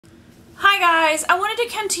Hi guys, I wanted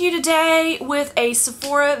to come to you today with a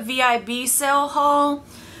Sephora VIB sale haul.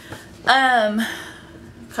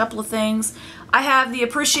 Couple of things. I have the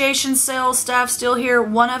appreciation sale stuff still here.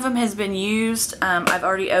 One of them has been used. I've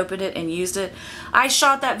already opened it and used it. I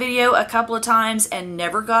shot that video a couple of times and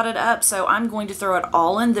never got it up, so I'm going to throw it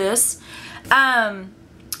all in this. I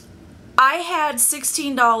had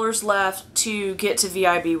 $16 left to get to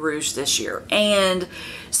VIB Rouge this year, and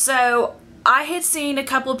so I had seen a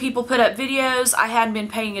couple of people put up videos. I hadn't been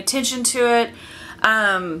paying attention to it.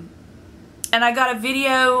 And I got a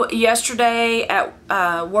video yesterday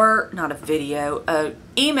at work, not a video, an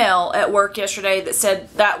email at work yesterday that said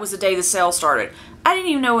that was the day the sale started. I didn't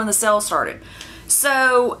even know when the sale started.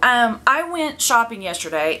 So I went shopping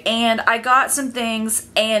yesterday and I got some things,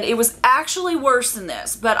 and it was actually worse than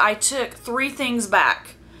this, but I took 3 things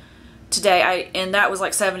back today, and that was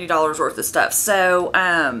like $70 worth of stuff. So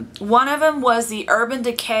one of them was the Urban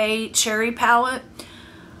Decay Cherry Palette.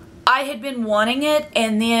 I had been wanting it,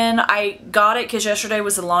 and then I got it because yesterday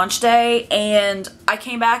was the launch day, and I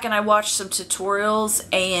came back and I watched some tutorials,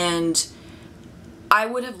 and I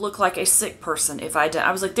would have looked like a sick person if I didn't.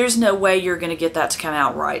 I was like, there's no way you're going to get that to come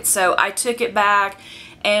out right. So I took it back,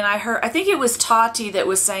 and I think it was Tati that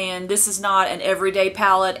was saying this is not an everyday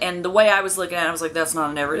palette, and the way I was looking at it, I was like, that's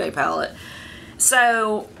not an everyday palette.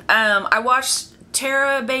 So I watched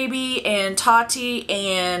Tara Baby and Tati,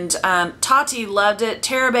 and Tati loved it.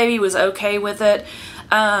 Tara Baby was okay with it,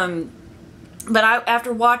 but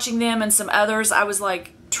after watching them and some others, I was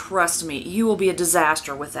like, trust me, you will be a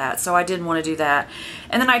disaster with that. So I didn't want to do that.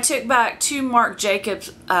 And then I took back 2 Marc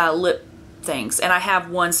Jacobs lip things, and I have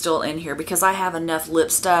one still in here because I have enough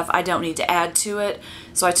lip stuff. I don't need to add to it.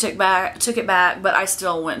 So I took it back, but I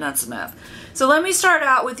still went nuts enough. So let me start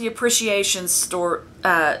out with the appreciation store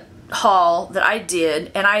haul that I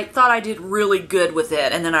did, and I thought I did really good with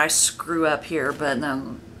it, and then I screw up here, but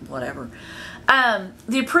no, whatever.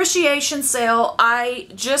 The appreciation sale, I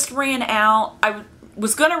just ran out. I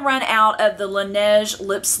was going to run out of the Laneige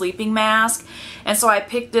lip sleeping mask, and so I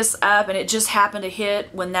picked this up, and it just happened to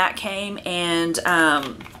hit when that came, and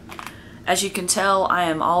as you can tell, I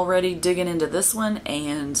am already digging into this one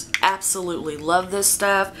and absolutely love this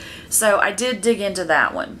stuff. So I did dig into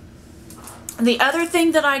that one. The other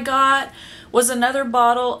thing that I got was another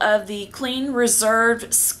bottle of the Clean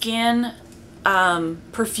Reserved Skin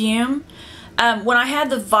perfume. When I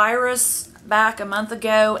had the virus back a month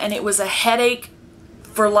ago, and it was a headache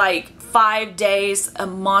for like 5 days, a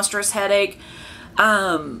monstrous headache,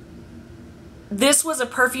 this was a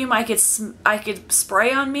perfume I could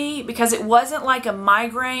spray on me because it wasn't like a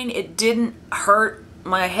migraine. It didn't hurt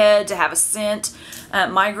my head to have a scent.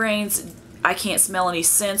 Migraines, I can't smell any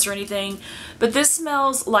scents or anything, but this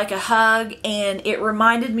smells like a hug, and it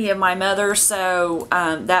reminded me of my mother, so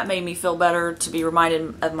that made me feel better to be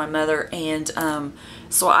reminded of my mother, and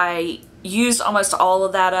so I used almost all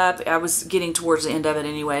of that up. I was getting towards the end of it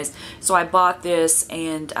anyways, so I bought this,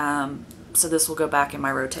 and so this will go back in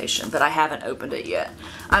my rotation, but I haven't opened it yet.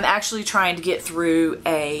 I'm actually trying to get through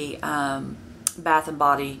a Bath &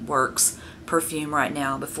 Body Works perfume right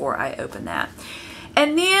now before I open that.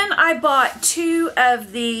 And then I bought 2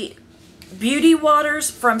 of the Beauty Waters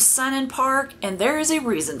from Sun & Park, and there is a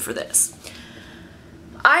reason for this.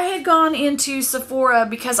 I had gone into Sephora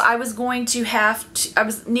because I was going to I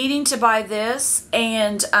was needing to buy this,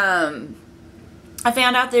 and I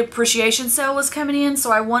found out the appreciation sale was coming in,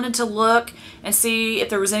 so I wanted to look and see if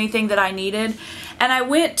there was anything that I needed. And I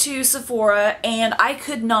went to Sephora, and I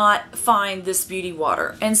could not find this beauty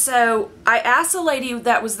water. And so I asked a lady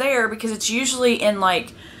that was there, because it's usually in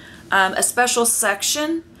like a special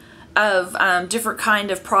section of different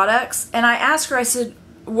kind of products. And I asked her, I said,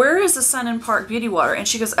 where is the Sun & Park beauty water? And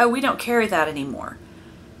she goes, oh, we don't carry that anymore.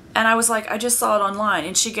 And I was like, I just saw it online.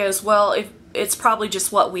 And she goes, well, it's probably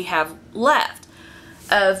just what we have left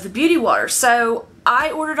of the beauty water. So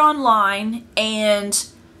I ordered online, and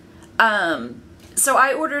so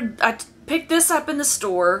I picked this up in the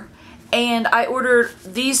store, and I ordered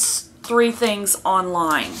these 3 things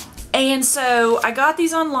online. And so I got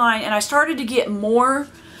these online, and I started to get more,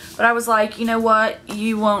 but I was like, you know what,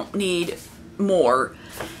 you won't need more.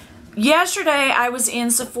 Yesterday I was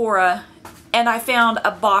in Sephora, and I found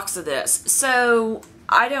a box of this. So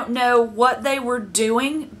I don't know what they were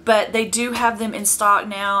doing, but they do have them in stock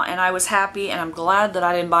now, and I was happy, and I'm glad that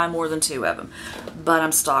I didn't buy more than 2 of them, but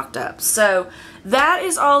I'm stocked up. So that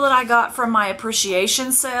is all that I got from my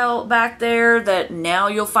appreciation sale back there, that now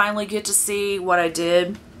you'll finally get to see what I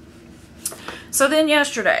did. So then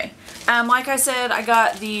yesterday, like I said, I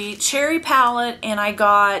got the cherry palette, and I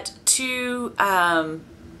got 2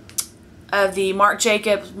 of the Marc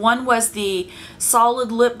Jacobs. One was the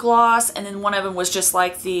solid lip gloss, and then one of them was just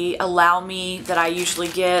like the Allow Me that I usually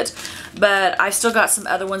get. But I still got some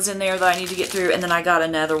other ones in there that I need to get through, and then I got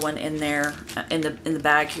another one in there in the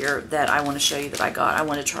bag here that I want to show you that I got. I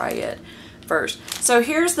want to try it first. So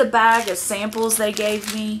here's the bag of samples they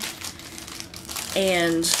gave me,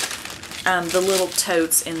 and the little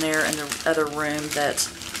totes in there in the other room that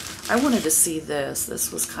I wanted to see this.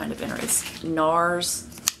 This was kind of interesting. NARS.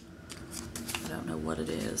 I don't know what it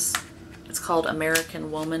is. It's called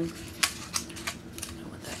American Woman. I don't know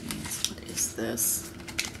what that means. What is this?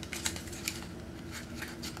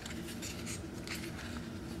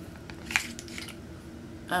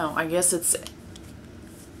 Oh, I guess it's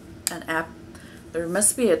an app. There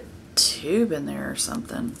must be a tube in there or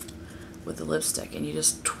something with the lipstick, and you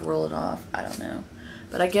just twirl it off. I don't know.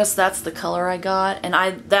 But I guess that's the color I got, and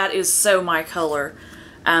that is so my color.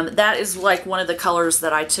 That is like one of the colors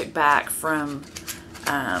that I took back from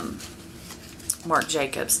Marc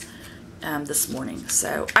Jacobs this morning.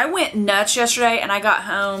 So I went nuts yesterday, and I got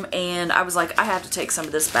home and I was like, I have to take some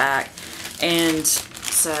of this back. And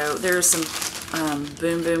so there's some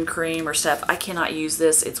Boom Boom cream or stuff. I cannot use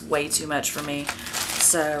this. It's way too much for me.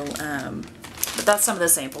 So, but that's some of the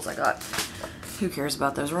samples I got. Who cares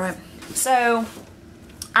about those, right? So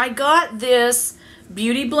I got this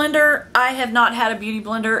beauty blender. I have not had a beauty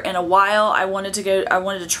blender in a while. I wanted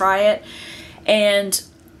to try it, and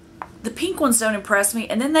the pink ones don't impress me.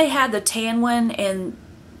 And then they had the tan one, and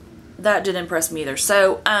that didn't impress me either.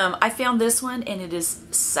 So I found this one, and it is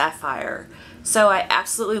Sapphire. So I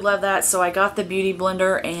absolutely love that. So I got the beauty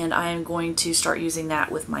blender, and I am going to start using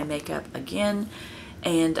that with my makeup again.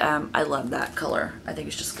 And I love that color. I think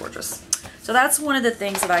it's just gorgeous. So that's one of the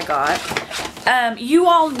things that I got. You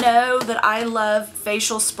all know that I love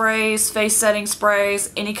facial sprays, face setting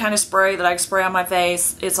sprays, any kind of spray that I can spray on my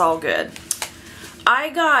face. It's all good. I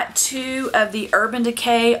got 2 of the Urban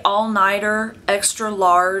Decay All Nighter Extra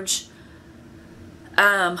Large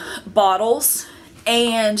bottles,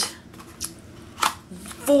 and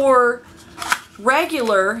for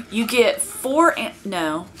regular you get 4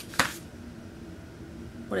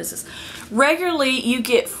 what is this? Regularly you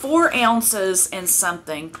get 4 ounces and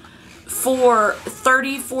something for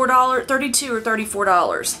 $34, $32 or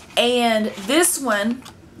 $34. And this one,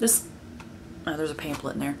 oh, there's a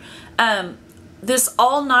pamphlet in there. This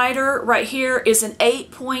all-nighter right here is an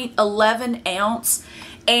 8.11 ounce,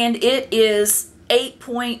 and it is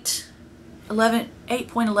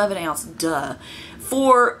 8.11 ounce, duh,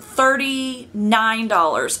 for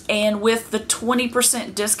 $39. And with the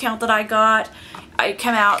 20% discount that I got, it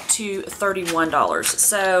came out to $31.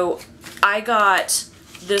 So I got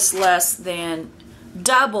this less than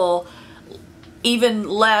double, even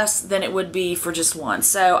less than it would be for just one.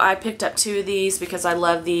 So I picked up 2 of these because I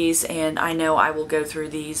love these, and I know I will go through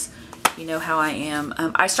these. You know how I am.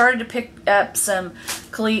 I started to pick up some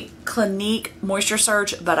Clinique Moisture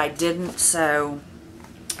Surge, but I didn't, so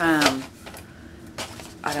I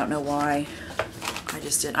don't know why. I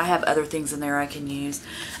just didn't. I have other things in there I can use.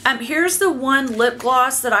 Here's the one lip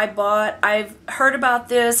gloss that I bought. I've heard about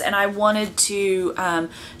this, and I wanted to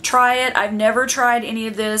try it. I've never tried any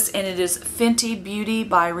of this, and it is Fenty Beauty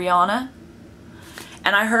by Rihanna.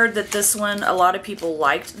 And I heard that this one, a lot of people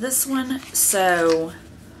liked this one, so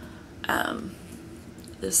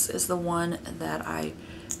this is the one that I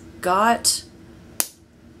got,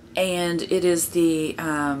 and it is the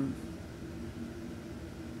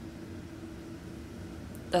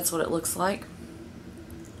that's what it looks like.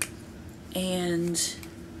 And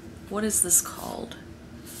what is this called?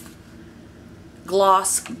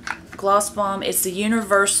 Gloss Bomb. It's the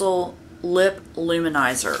Universal Lip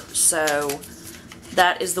Luminizer. So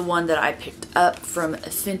that is the one that I picked up from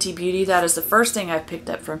Fenty Beauty. That is the first thing I picked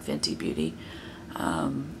up from Fenty Beauty.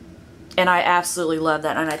 And I absolutely love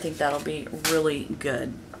that, and I think that'll be really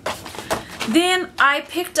good. Then I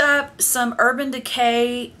picked up some Urban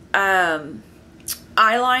Decay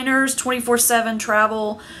eyeliners, 24/7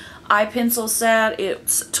 travel eye pencil set.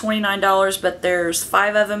 It's $29, but there's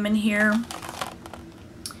 5 of them in here.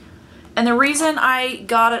 And the reason I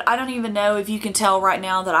got it, I don't even know if you can tell right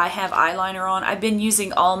now that I have eyeliner on. I've been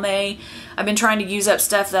using Almay. I've been trying to use up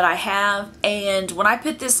stuff that I have, and when I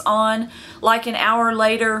put this on, like an hour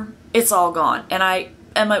later, it's all gone. And I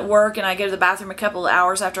am at work, and I go to the bathroom a couple of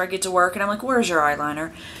hours after I get to work, and I'm like, where's your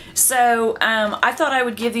eyeliner? So I thought I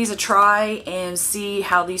would give these a try and see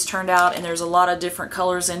how these turned out, and there's a lot of different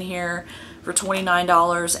colors in here for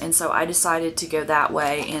 $29, and so I decided to go that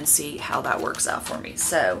way and see how that works out for me.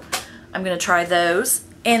 So I'm going to try those.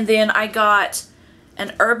 And then I got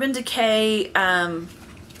an Urban Decay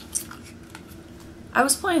I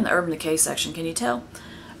was playing the Urban Decay section, can you tell?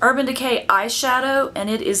 Urban Decay eyeshadow, and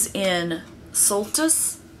it is in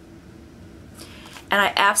Solstice. And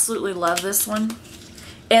I absolutely love this one.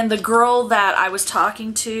 And the girl that I was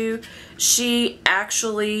talking to, she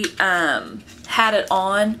actually had it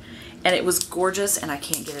on, and it was gorgeous, and I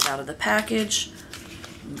can't get it out of the package.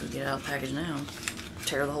 I'm gonna get it out of the package now.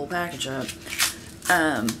 Tear the whole package up.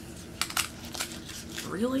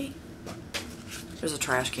 Really? There's a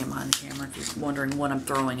trash can behind the camera if you're wondering what I'm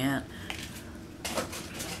throwing at.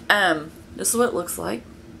 This is what it looks like.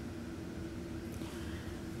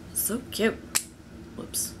 So cute.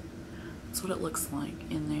 Whoops. That's what it looks like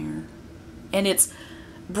in there. And it's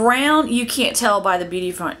brown. You can't tell by the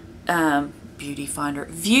viewfinder,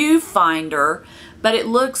 but it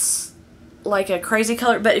looks like a crazy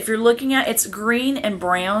color. But if you're looking at it's green and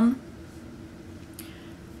brown,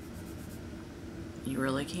 you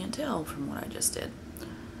really can't tell from what I just did.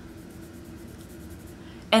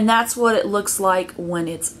 And that's what it looks like when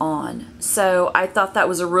it's on. So I thought that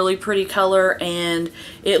was a really pretty color, and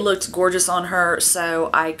it looked gorgeous on her, so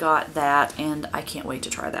I got that, and I can't wait to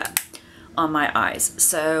try that on my eyes.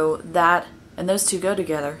 So that and those two go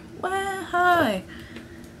together. Well, hi.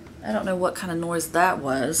 I don't know what kind of noise that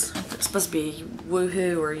was. It's supposed to be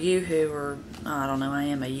woohoo or yoo-hoo, or I don't know, I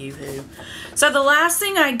am a yoo-hoo. So the last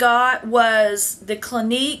thing I got was the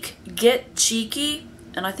Clinique Get Cheeky.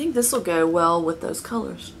 And I think this will go well with those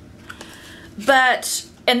colors.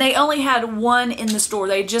 And they only had one in the store.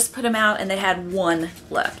 They just put them out and they had one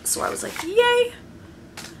left. So I was like, yay.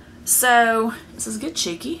 So this is Get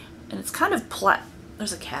Cheeky. And it's kind of plaid.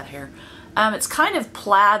 There's a cat hair. It's kind of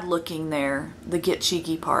plaid looking there, the Get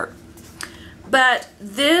Cheeky part. But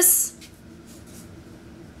this,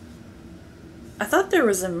 I thought there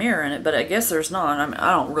was a mirror in it, but I guess there's not.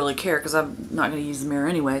 I don't really care because I'm not going to use the mirror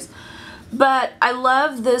anyways. But I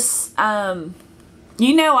love this,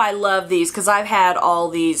 you know I love these because I've had all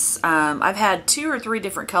these, I've had 2 or 3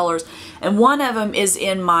 different colors, and one of them is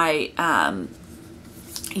in my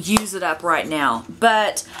Use It Up right now.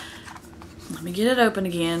 But let me get it open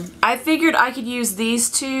again. I figured I could use these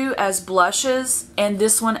 2 as blushes and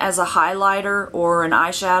this one as a highlighter or an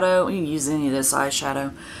eyeshadow. You can use any of this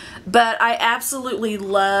eyeshadow. But I absolutely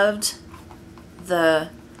loved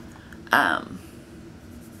the,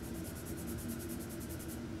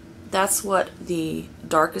 that's what the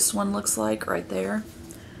darkest one looks like right there.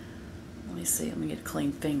 Let me see. Let me get a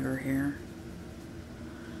clean finger here.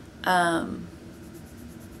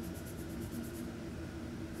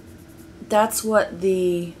 That's what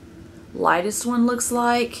the lightest one looks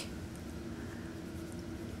like.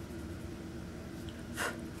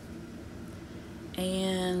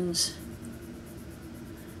 And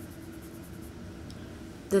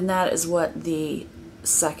then that is what the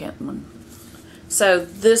second one. So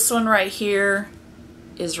this one right here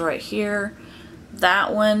is right here.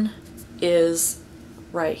 That one is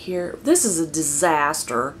right here. This is a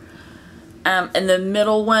disaster. And the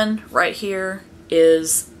middle one right here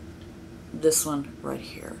is this one right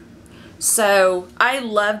here. So I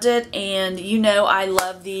loved it, and you know I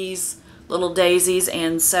love these little daisies,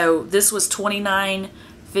 and so this was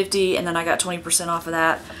 $29.50, and then I got 20% off of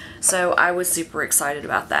that. So I was super excited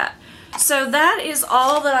about that. So that is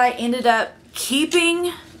all that I ended up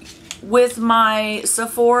keeping with my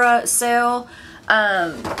Sephora sale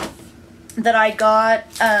that I got.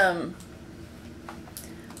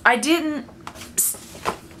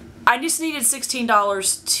 I just needed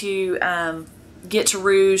 $16 to get to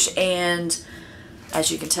Rouge, and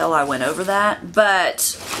as you can tell I went over that.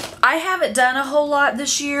 But I haven't done a whole lot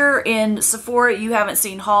this year in Sephora. You haven't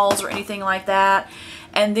seen hauls or anything like that.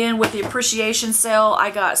 And then with the appreciation sale, I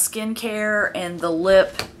got skincare and the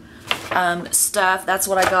lip stuff. That's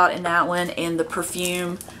what I got in that one, and the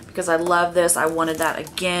perfume, because I love this. I wanted that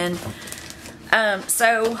again.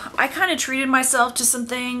 So I kind of treated myself to some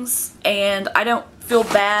things, and I don't feel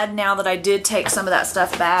bad now that I did take some of that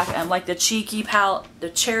stuff back. Like the cheeky palette, the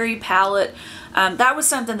cherry palette, that was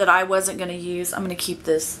something that I wasn't going to use. I'm going to keep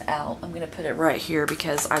this out. I'm going to put it right here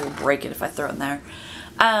because I will break it if I throw it in there.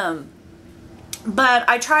 But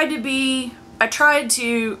I tried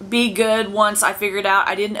to be good once I figured out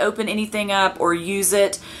I didn't open anything up or use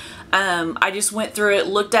it. I just went through it,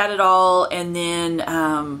 looked at it all, and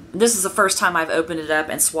then this is the first time I've opened it up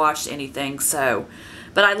and swatched anything. So,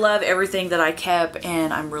 but I love everything that I kept,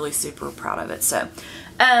 and I'm really super proud of it. So,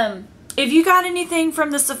 if you got anything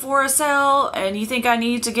from the Sephora sale and you think I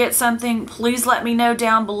need to get something, please let me know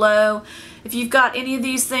down below. If you've got any of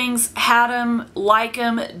these things, had them, like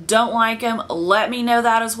them, don't like them, let me know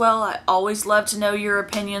that as well. I always love to know your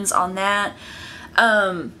opinions on that.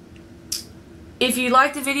 If you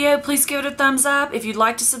like the video, please give it a thumbs up. If you'd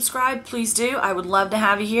like to subscribe, please do. I would love to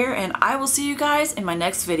have you here, and I will see you guys in my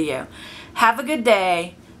next video. Have a good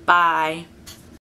day. Bye.